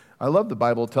thing. I love the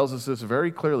Bible. It tells us this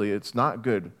very clearly. It's not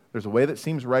good. There's a way that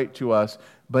seems right to us,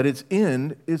 but its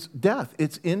end is death.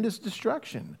 Its end is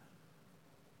destruction.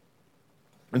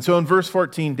 And so in verse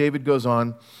 14, David goes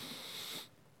on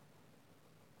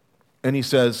and he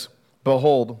says,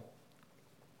 behold,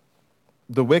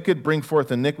 the wicked bring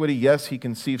forth iniquity. Yes, he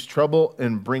conceives trouble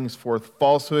and brings forth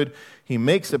falsehood. He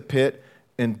makes a pit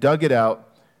and dug it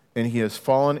out, and he has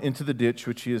fallen into the ditch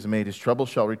which he has made. His trouble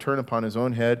shall return upon his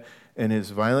own head, and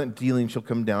his violent dealing shall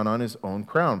come down on his own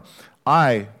crown.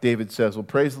 I, David says, will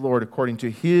praise the Lord according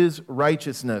to his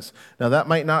righteousness. Now, that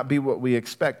might not be what we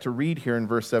expect to read here in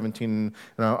verse 17,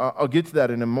 and I'll get to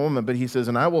that in a moment, but he says,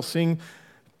 and I will sing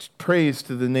praise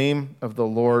to the name of the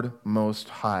Lord Most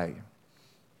High.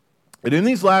 And in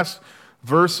these last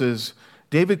verses,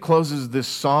 David closes this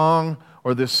song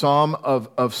or this psalm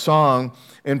of song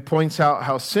and points out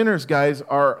how sinners, guys,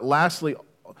 are lastly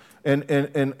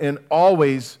and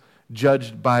always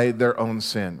judged by their own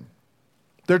sin.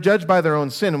 They're judged by their own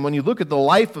sin. And when you look at the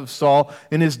life of Saul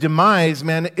and his demise,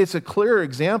 man, it's a clear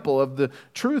example of the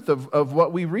truth of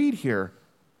what we read here.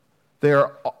 They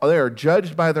are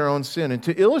judged by their own sin. And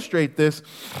to illustrate this,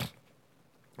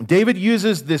 David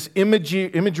uses this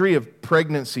imagery of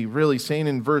pregnancy, really saying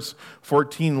in verse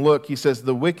 14, look, he says,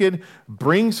 the wicked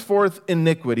brings forth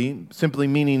iniquity, simply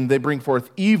meaning they bring forth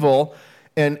evil,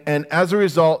 and as a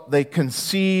result, they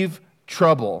conceive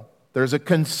trouble. There's a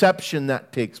conception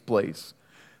that takes place.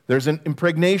 There's an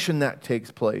impregnation that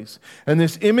takes place. And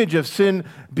this image of sin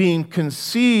being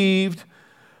conceived,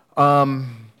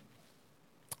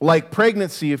 like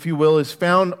pregnancy, if you will, is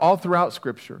found all throughout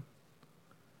Scripture.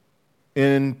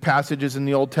 In passages in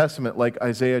the Old Testament, like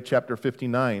Isaiah chapter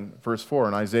 59, verse 4,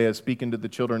 and Isaiah speaking to the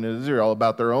children of Israel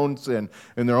about their own sin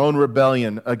and their own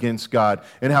rebellion against God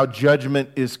and how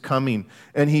judgment is coming.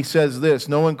 And he says this,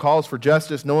 no one calls for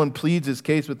justice, no one pleads his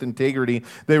case with integrity.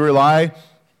 They rely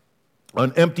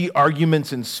on empty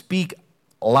arguments and speak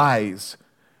lies.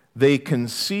 They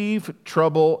conceive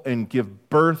trouble and give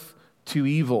birth to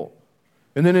evil.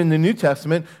 And then in the New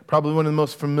Testament, probably one of the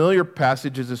most familiar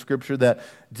passages of Scripture that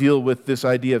deal with this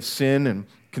idea of sin and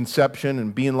conception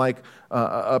and being like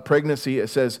a pregnancy, it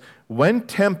says, when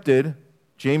tempted,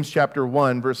 James chapter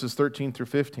 1, verses 13 through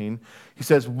 15, he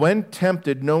says, when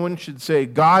tempted, no one should say,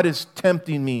 God is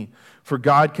tempting me, for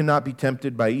God cannot be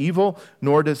tempted by evil,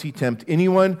 nor does he tempt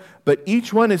anyone, but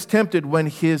each one is tempted when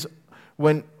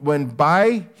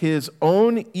by his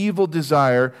own evil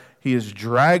desire he is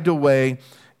dragged away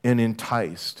and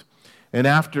enticed. And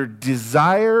after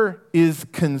desire is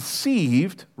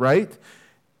conceived, right,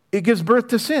 it gives birth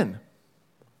to sin.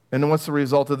 And what's the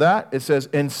result of that? It says,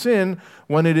 and sin,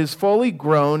 when it is fully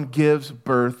grown, gives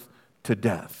birth to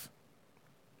death.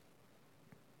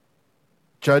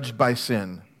 Judged by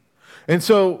sin. And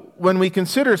so when we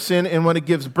consider sin and what it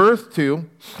gives birth to,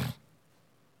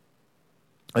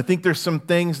 I think there's some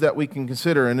things that we can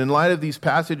consider. And in light of these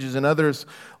passages and others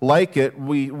like it,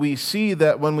 we see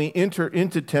that when we enter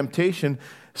into temptation,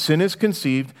 sin is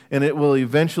conceived and it will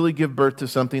eventually give birth to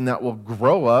something that will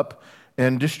grow up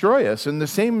and destroy us. And the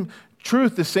same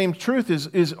truth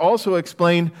is also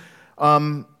explained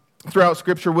throughout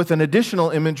Scripture with an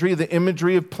additional imagery, the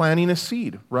imagery of planting a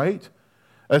seed, right?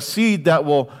 A seed that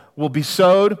will be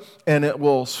sowed and it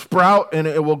will sprout and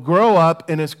it will grow up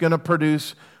and it's going to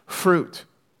produce fruit.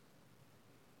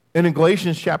 And in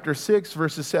Galatians chapter 6,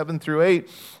 verses 7 through 8,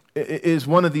 is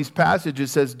one of these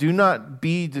passages. It says, do not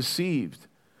be deceived.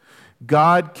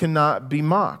 God cannot be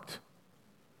mocked.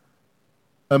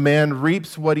 A man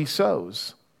reaps what he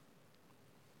sows.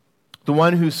 The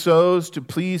one who sows to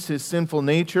please his sinful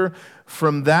nature,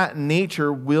 from that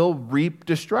nature will reap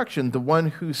destruction. The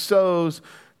one who sows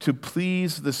to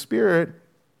please the Spirit,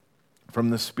 from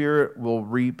the Spirit will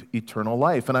reap eternal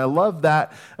life. And I love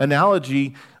that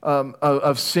analogy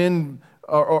of sin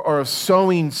or of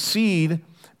sowing seed,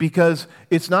 because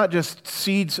it's not just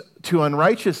seeds to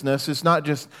unrighteousness. It's not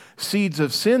just seeds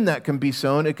of sin that can be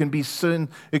sown. It can be sin.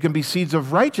 It can be seeds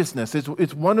of righteousness.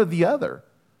 It's one or the other.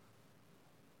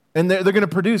 And they're going to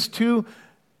produce two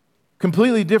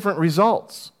completely different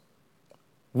results.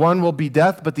 One will be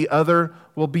death, but the other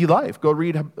will be life. Go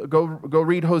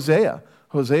read Hosea.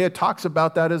 Hosea talks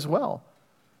about that as well.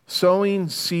 Sowing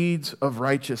seeds of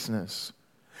righteousness.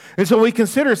 And so we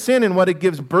consider sin and what it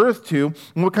gives birth to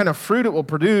and what kind of fruit it will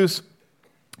produce.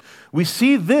 We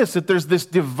see that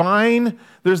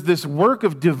there's this work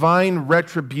of divine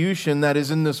retribution that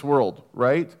is in this world,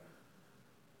 right?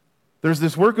 There's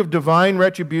this work of divine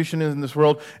retribution in this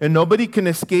world, and nobody can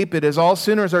escape it, as all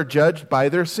sinners are judged by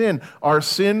their sin. Our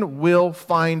sin will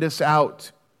find us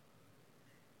out.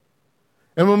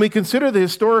 And when we consider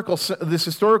this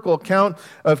historical account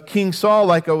of King Saul,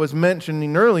 like I was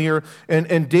mentioning earlier,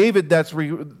 and David that's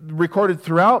recorded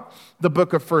throughout the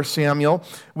book of 1 Samuel,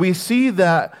 we see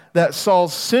that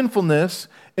Saul's sinfulness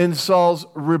and Saul's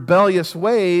rebellious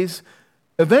ways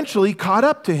eventually caught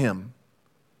up to him.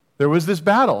 There was this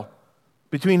battle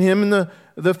between him and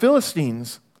the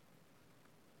Philistines.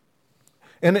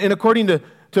 And according to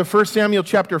 1 Samuel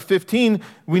chapter 15,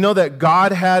 we know that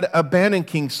God had abandoned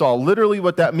King Saul. Literally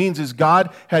what that means is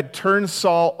God had turned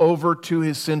Saul over to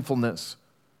his sinfulness.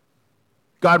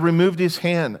 God removed his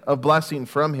hand of blessing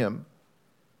from him.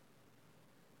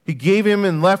 He gave him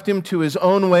and left him to his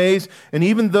own ways. And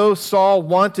even though Saul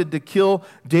wanted to kill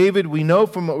David, we know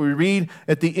from what we read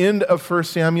at the end of 1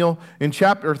 Samuel in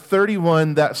chapter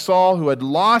 31 that Saul, who had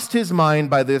lost his mind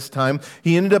by this time,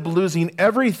 he ended up losing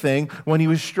everything when he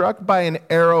was struck by an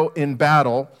arrow in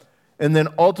battle, and then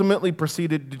ultimately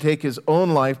proceeded to take his own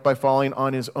life by falling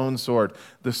on his own sword,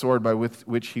 the sword by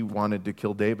which he wanted to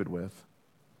kill David with.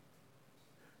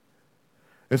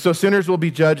 And so sinners will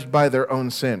be judged by their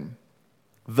own sin.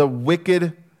 The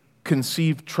wicked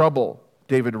conceive trouble,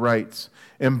 David writes,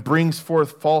 and brings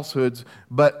forth falsehoods,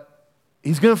 but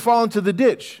he's going to fall into the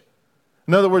ditch.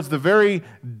 In other words, the very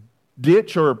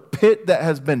ditch or pit that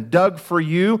has been dug for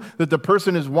you, that the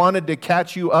person has wanted to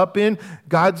catch you up in,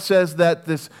 God says that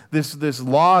this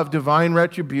law of divine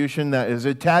retribution that is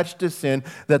attached to sin,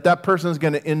 that person is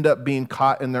going to end up being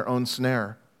caught in their own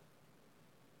snare.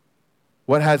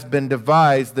 What has been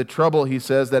devised, the trouble, he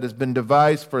says, that has been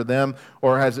devised for them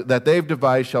or that they've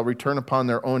devised shall return upon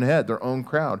their own head, their own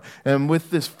crowd. And with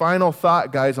this final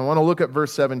thought, guys, I want to look at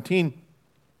verse 17.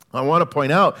 I want to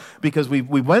point out, because we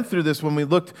went through this when we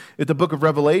looked at the book of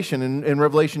Revelation. In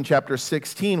Revelation chapter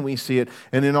 16, we see it.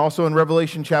 And then also in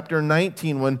Revelation chapter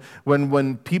 19,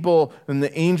 when people and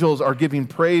the angels are giving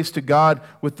praise to God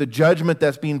with the judgment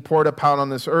that's being poured upon on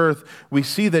this earth, we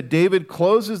see that David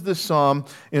closes the psalm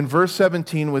in verse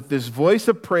 17 with this voice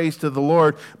of praise to the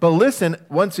Lord. But listen,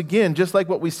 once again, just like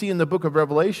what we see in the book of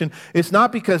Revelation, it's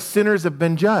not because sinners have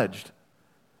been judged.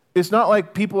 It's not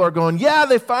like people are going, yeah,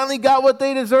 they finally got what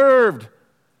they deserved.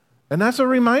 And that's a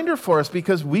reminder for us,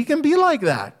 because we can be like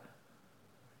that.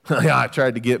 Yeah, I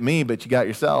tried to get me, but you got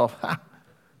yourself.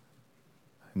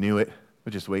 Knew it.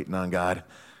 We're just waiting on God.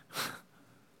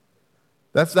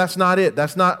 That's not it.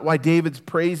 That's not why David's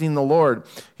praising the Lord.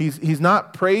 He's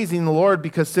not praising the Lord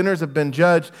because sinners have been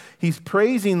judged. He's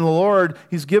praising the Lord.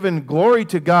 He's given glory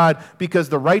to God because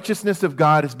the righteousness of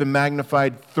God has been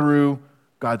magnified through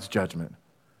God's judgment.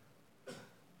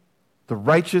 The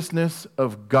righteousness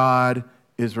of God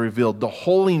is revealed. The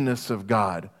holiness of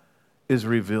God is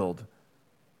revealed.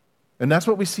 And that's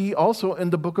what we see also in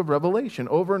the book of Revelation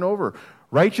over and over.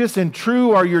 Righteous and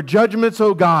true are your judgments,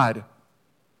 O God,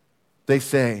 they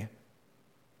say.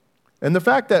 And the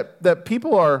fact that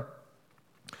people are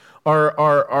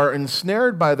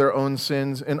ensnared by their own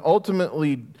sins and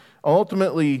ultimately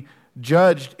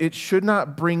judged, it should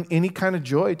not bring any kind of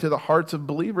joy to the hearts of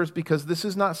believers, because this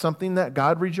is not something that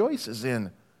God rejoices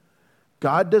in.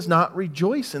 God does not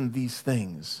rejoice in these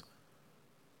things.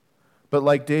 But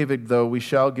like David, though, we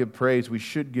shall give praise, we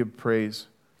should give praise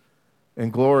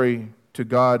and glory to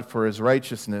God for his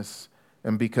righteousness,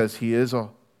 and because he is a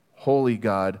holy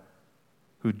God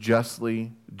who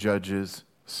justly judges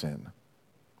sin.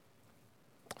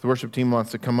 The worship team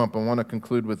wants to come up. I want to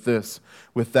conclude with this,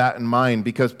 with that in mind,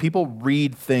 because people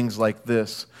read things like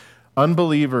this.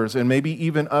 Unbelievers, and maybe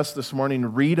even us this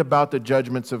morning, read about the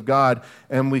judgments of God,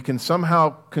 and we can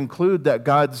somehow conclude that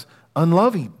God's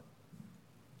unloving.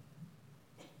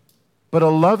 But a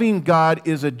loving God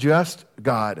is a just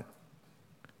God.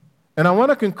 And I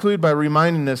want to conclude by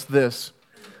reminding us this.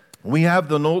 We have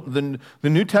the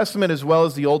New Testament as well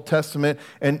as the Old Testament,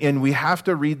 and we have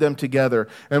to read them together.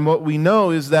 And what we know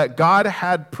is that God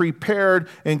had prepared,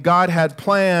 and God had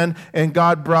planned, and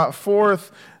God brought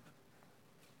forth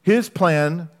his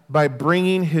plan by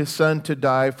bringing his Son to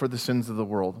die for the sins of the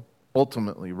world,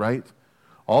 ultimately, right?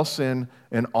 All sin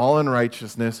and all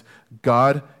unrighteousness,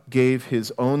 God gave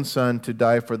his own Son to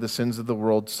die for the sins of the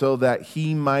world so that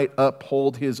he might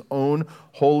uphold his own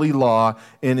holy law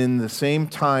and in the same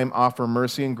time offer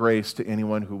mercy and grace to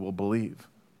anyone who will believe.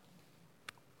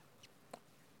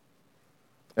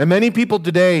 And many people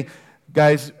today,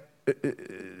 guys,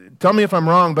 tell me if I'm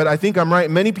wrong, but I think I'm right.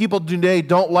 Many people today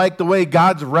don't like the way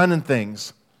God's running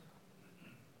things.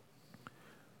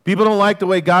 People don't like the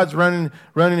way God's running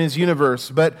his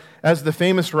universe. But as the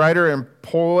famous writer and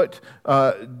poet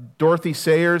Dorothy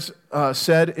Sayers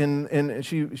said,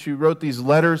 she wrote these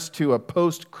letters to a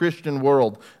post-Christian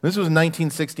world. This was in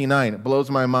 1969. It blows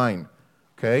my mind.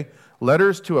 Okay?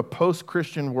 Letters to a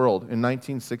post-Christian world in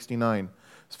 1969.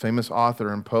 This famous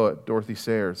author and poet, Dorothy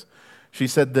Sayers. She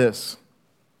said this.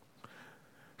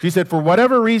 She said, for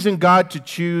whatever reason God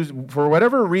chose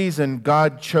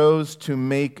to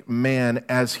make man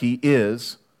as he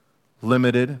is,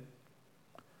 limited,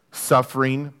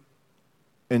 suffering,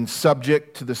 and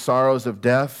subject to the sorrows of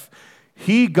death,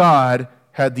 he, God,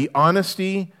 had the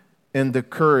honesty and the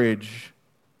courage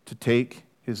to take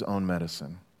his own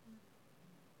medicine.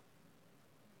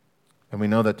 And we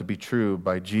know that to be true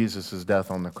by Jesus'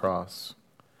 death on the cross.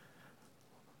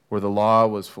 where the law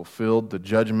was fulfilled, the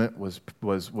judgment was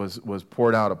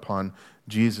poured out upon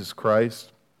Jesus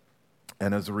Christ.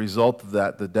 And as a result of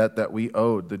that, the debt that we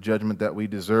owed, the judgment that we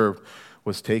deserved,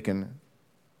 was taken,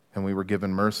 and we were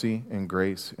given mercy and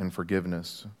grace and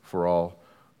forgiveness for all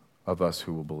of us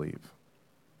who will believe.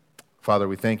 Father,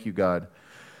 we thank you, God.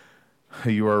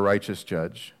 You are a righteous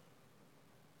judge.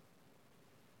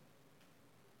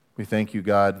 We thank you,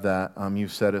 God, that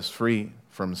you've set us free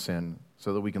from sin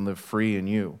so that we can live free in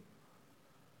you.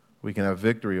 We can have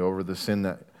victory over the sin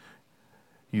that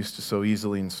used to so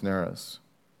easily ensnare us.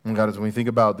 And God, as we think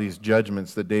about these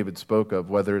judgments that David spoke of,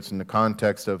 whether it's in the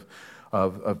context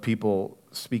of people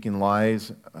speaking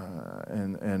lies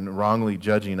and wrongly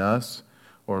judging us,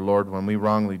 or Lord, when we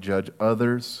wrongly judge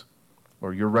others,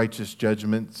 or your righteous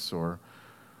judgments, or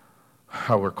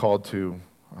how we're called to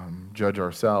judge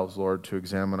ourselves, Lord, to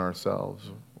examine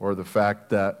ourselves, or the fact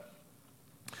that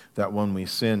when we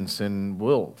sin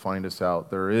will find us out.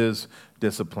 There is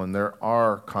discipline. There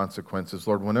are consequences.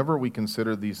 Lord, whenever we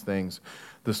consider these things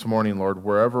this morning, Lord,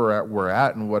 wherever we're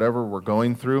at and whatever we're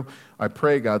going through, I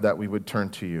pray, God, that we would turn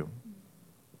to you.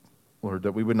 Lord,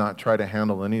 that we would not try to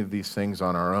handle any of these things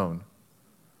on our own.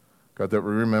 God, that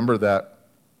we remember that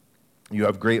you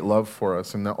have great love for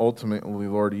us, and that ultimately,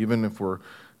 Lord, even if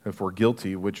we're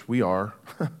guilty, which we are,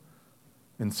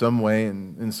 in some way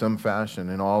and in some fashion,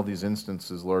 in all these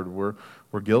instances, Lord, we're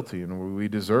guilty and we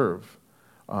deserve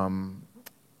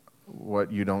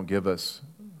what you don't give us.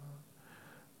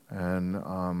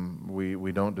 And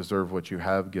we don't deserve what you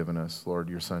have given us, Lord,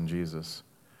 your Son Jesus.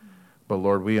 But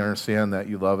Lord, we understand that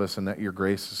you love us and that your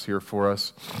grace is here for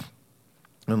us.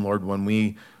 And Lord, when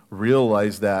we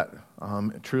realize that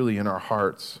truly in our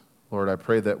hearts, Lord, I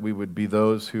pray that we would be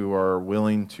those who are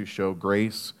willing to show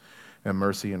grace and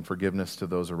mercy and forgiveness to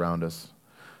those around us.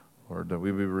 Lord, that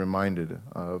we be reminded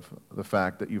of the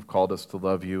fact that you've called us to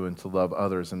love you and to love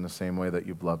others in the same way that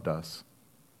you've loved us.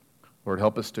 Lord,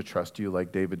 help us to trust you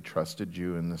like David trusted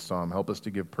you in this psalm. Help us to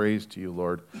give praise to you,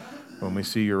 Lord, when we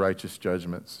see your righteous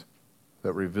judgments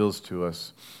that reveals to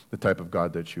us the type of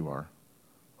God that you are.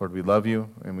 Lord, we love you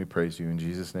and we praise you in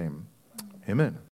Jesus' name. Amen.